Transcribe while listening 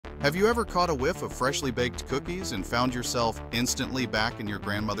Have you ever caught a whiff of freshly baked cookies and found yourself instantly back in your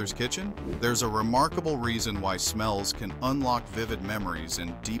grandmother's kitchen? There's a remarkable reason why smells can unlock vivid memories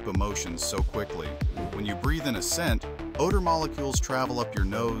and deep emotions so quickly. When you breathe in a scent, odor molecules travel up your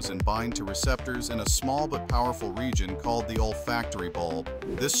nose and bind to receptors in a small but powerful region called the olfactory bulb.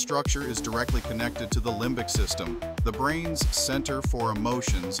 This structure is directly connected to the limbic system, the brain's center for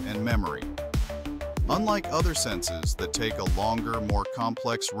emotions and memory. Unlike other senses that take a longer, more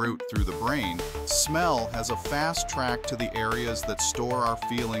complex route through the brain, smell has a fast track to the areas that store our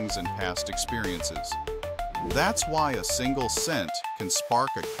feelings and past experiences. That's why a single scent can spark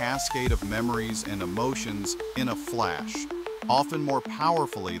a cascade of memories and emotions in a flash, often more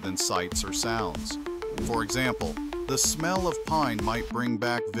powerfully than sights or sounds. For example, the smell of pine might bring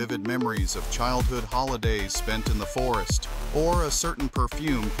back vivid memories of childhood holidays spent in the forest, or a certain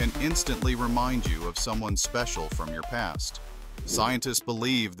perfume can instantly remind you of someone special from your past. Scientists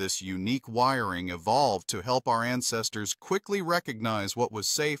believe this unique wiring evolved to help our ancestors quickly recognize what was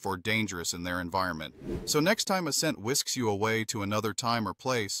safe or dangerous in their environment. So next time a scent whisks you away to another time or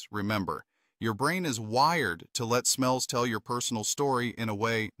place, remember, your brain is wired to let smells tell your personal story in a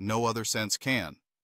way no other sense can.